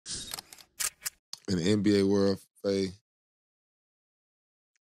in the NBA world, Faye,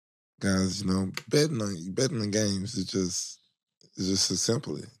 guys, betting on games is just so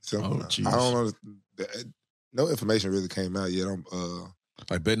simple now. I don't know. No information really came out yet.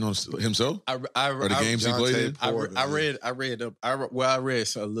 Like betting on himself or the games he played in. I read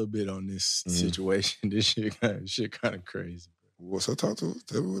a little bit on this situation. This shit kind of crazy. So talk to us.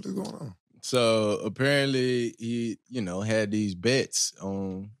 Tell me what's going on. So apparently he, had these bets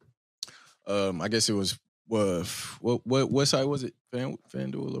on. I guess it was what site was it?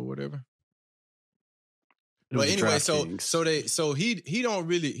 FanDuel or whatever. But anyway, he don't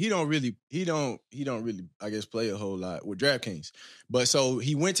really I guess play a whole lot with DraftKings. But so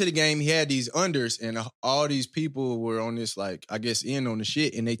he went to the game, he had these unders, and all these people were on this, like, I guess in on the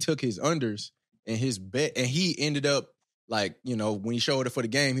shit, and they took his unders and his bet, and he ended up like, when he showed up for the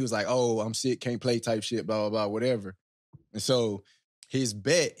game, he was like, "Oh, I'm sick, can't play," type shit, blah blah blah, whatever. And so his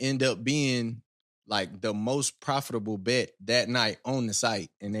bet ended up being like the most profitable bet that night on the site,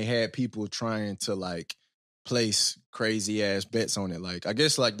 and they had people trying to like place crazy ass bets on it. Like, I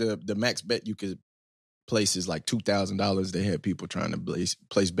guess like the max bet you could place is like $2,000. They had people trying to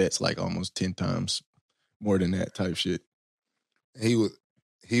place bets like almost 10 times more than that type shit. He was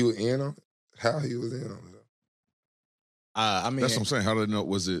in on it? How he was in on it? I mean, that's what I'm saying. How did they know?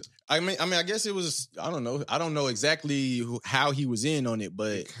 Was it? I mean, I guess it was. I don't know. I don't know exactly how he was in on it,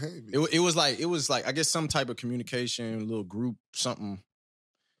 but it was like I guess some type of communication, little group, something.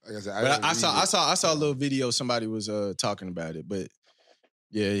 Like I said, I saw a little video. Somebody was talking about it, but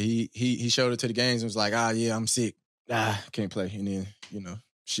yeah, he showed it to the games and was like, yeah, I'm sick, can't play, and then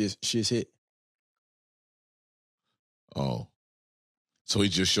shit's hit. Oh, so he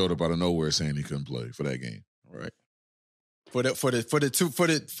just showed up out of nowhere saying he couldn't play for that game, right? For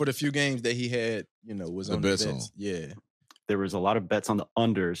the few games that he had, was on the bets. Yeah, there was a lot of bets on the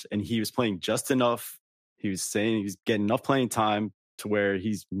unders, and he was playing just enough. He was saying he was getting enough playing time to where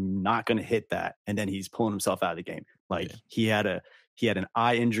he's not going to hit that, and then he's pulling himself out of the game. Like he had an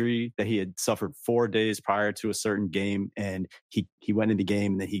eye injury that he had suffered 4 days prior to a certain game, and he went in the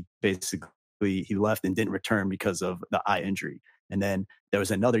game, and then he basically left and didn't return because of the eye injury. And then there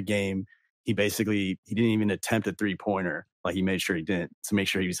was another game. He didn't even attempt a 3-pointer. Like he made sure he didn't, to make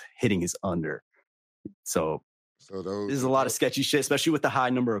sure he was hitting his under. So there's a lot of sketchy shit, especially with the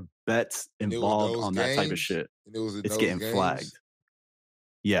high number of bets involved on that type of shit. It's getting flagged.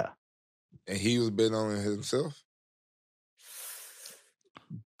 Yeah. And he was betting on it himself?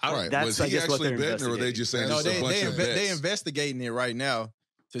 Right. Was he actually betting, or were they just saying it's a bunch of bets? They investigating it right now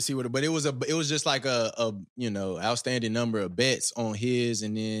to see but it was just like a outstanding number of bets on his,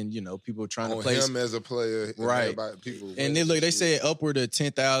 and then people trying to place him as a player, right? And then they said upward of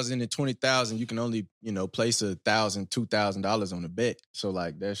 10,000 and 20,000, you can only place $1,000, $2,000 on a bet. So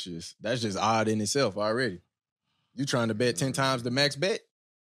like that's just odd in itself already. You trying to bet 10 times the max bet?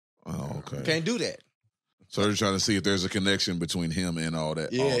 Oh, okay. You can't do that. So they're trying to see if there's a connection between him and all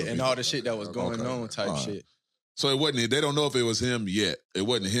that. Yeah, all the shit that was going on type shit. So it wasn't. They don't know if it was him yet. It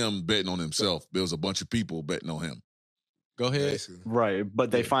wasn't him betting on himself. There was a bunch of people betting on him. Go ahead. Right,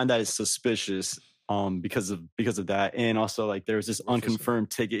 but they find that it's suspicious because of that, and also like there was this unconfirmed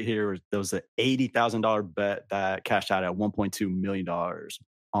ticket here. There was an $80,000 bet that cashed out at $1.2 million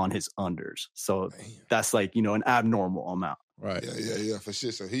on his unders. So that's like an abnormal amount. Right. Yeah, for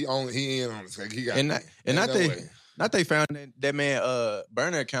sure. So he in on it. Like he got Not they found that man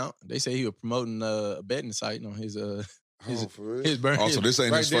burner account. They say he was promoting a betting site on his his burner. Also, this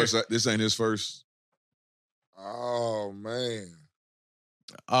ain't his first. This ain't his first. Oh man.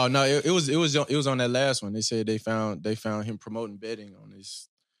 Oh no, it was on that last one. They said they found him promoting betting on his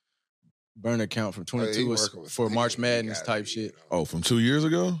burner account from 22 for March Madness type shit. Oh, from 2 years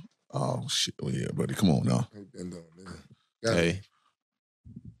ago? Oh shit. Well, yeah, buddy. Come on now. Hey.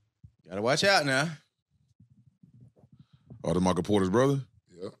 Gotta watch out now. Oh, the Michael Porter's brother?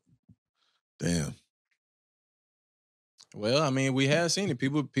 Yep. Damn. Well, I mean, we have seen it.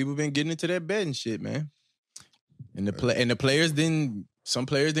 People been getting into that betting shit, man. And the players didn't. Some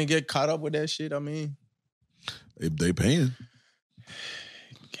players didn't get caught up with that shit. I mean, they paying.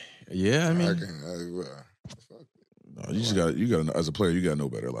 Yeah, I mean, you just got to as a player, you got to know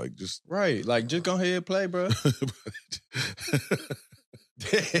better. Like just right, like just go ahead and play, bro.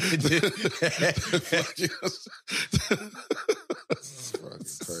 Crazy.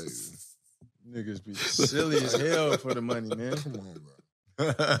 Niggas be silly as hell for the money, man. Come on,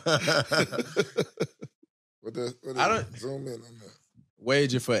 bro. I don't zoom in on that.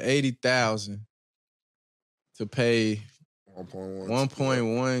 Wager for 80,000 to pay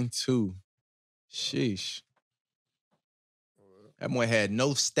 1.12. Sheesh. That boy had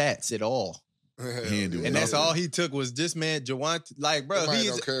no stats at all. He didn't do And nothing. that's all he took was this man, Jontay. Like, bro, he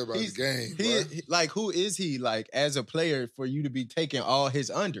don't care about the game. Like, who is he, like, as a player for you to be taking all his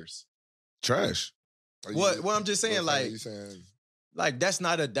unders? Trash. What I'm just saying, like that's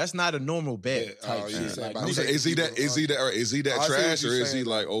not a normal bet type shit. Like, is he that trash, or is he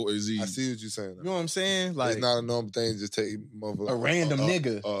like, is he? I see what you're saying. You know what I'm saying? Like, it's not a normal thing to just take a random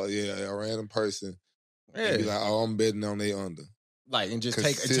nigga. A random person. Yeah. And be like, I'm betting on they under. Like, and just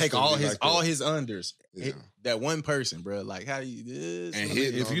take all his unders. Yeah. That one person, bro. Like, how do you this? And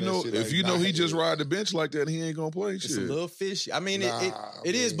if you know he just ride the bench like that, he ain't gonna play. It's a little fishy. I mean,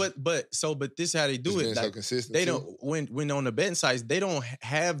 it is, but this is how they do it. Like, they don't when on the betting sites, they don't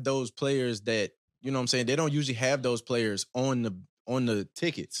have those players that, you know what I'm saying. They don't usually have those players on the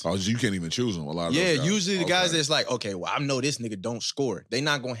tickets. Oh, you can't even choose them. A lot of those guys. Usually the guys that's like, okay, well, I know this nigga don't score. They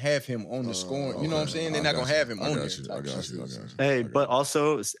not gonna have him on the scoring. You know what I'm saying? They're not gonna have him on there. I got you. Hey, but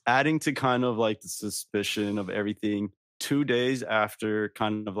also adding to kind of like the suspicion of everything, 2 days after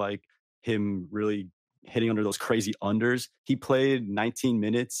kind of like him really hitting under those crazy unders, he played 19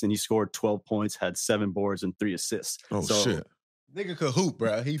 minutes and he scored 12 points, had 7 boards and 3 assists. Oh, shit. Nigga could hoop,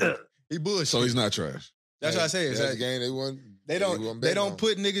 bro. He bullshit. So he's not trash. That's what I say. That's the game they don't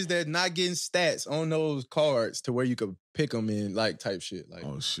put niggas that not getting stats on those cards to where you could pick them in, like, type shit. Like,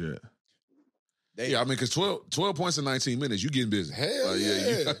 oh shit. I mean, because 12 points in 19 minutes, you getting busy. Hell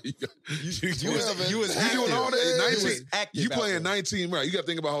yeah. You was doing all that. 19, you playing 19, right? You got to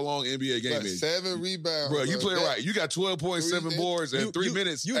think about how long NBA game is. 7 rebounds. Bro, you play right. You got 12.7 boards in 3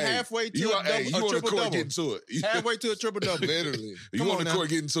 minutes. You halfway to a you on the court double. getting to it. Halfway to a triple-double. Literally. You on the court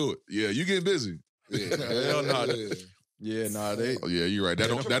getting to it. Yeah, you getting busy. Yeah. Hell no. Yeah, nah, they. Oh, yeah, you're right. That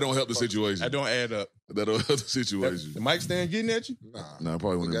don't help the situation. That don't add up. That don't help the situation. The mic stand getting at you? Nah,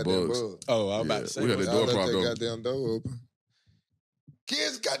 probably one of them bugs. Oh, I was about to say. We had the door propped open. Goddamn door open.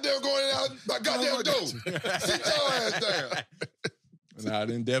 Kids, goddamn going out my goddamn door. Sit your ass down. Nah, I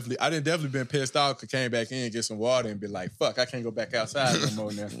didn't definitely been pissed off because came back in, get some water, and be like, fuck, I can't go back outside no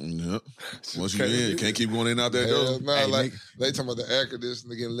more now. Yep. Once you in, can't keep going in out that door. No, like they talking about the air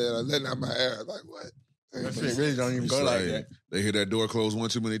conditioner getting letting out my air. Like, what? That shit really don't even go like that. They hear that door close one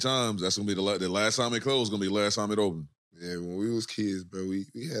too many times. That's gonna be the last time it closed. Gonna be the last time it opened. Yeah, when we was kids, bro, we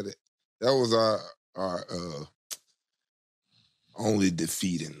had it. That was our only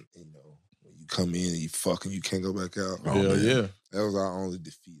defeating. You know, when you come in and you fucking, you can't go back out. Hell yeah. That was our only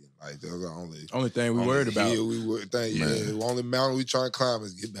defeating. Like, that was our only thing we worried about. Yeah, the only mountain we trying to climb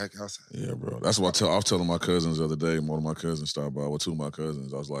is get back outside. Yeah, bro. That's what I was telling my cousins the other day. One of my cousins stopped by with 2 of my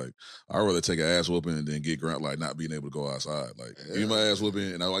cousins. I was like, I'd rather take an ass whooping and then get ground, like not being able to go outside. Like, give my ass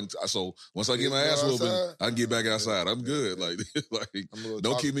whooping, and so once I get my ass whooping, I can get back outside. I'm good. Like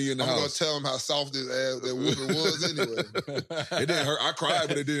don't keep me in the house. I'm gonna tell them how soft this ass that whooping was anyway. It didn't hurt. I cried,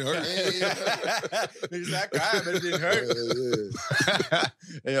 but it didn't hurt. Niggas, I cried, but it didn't hurt.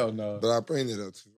 Yeah. Hell no. But I bring it up too.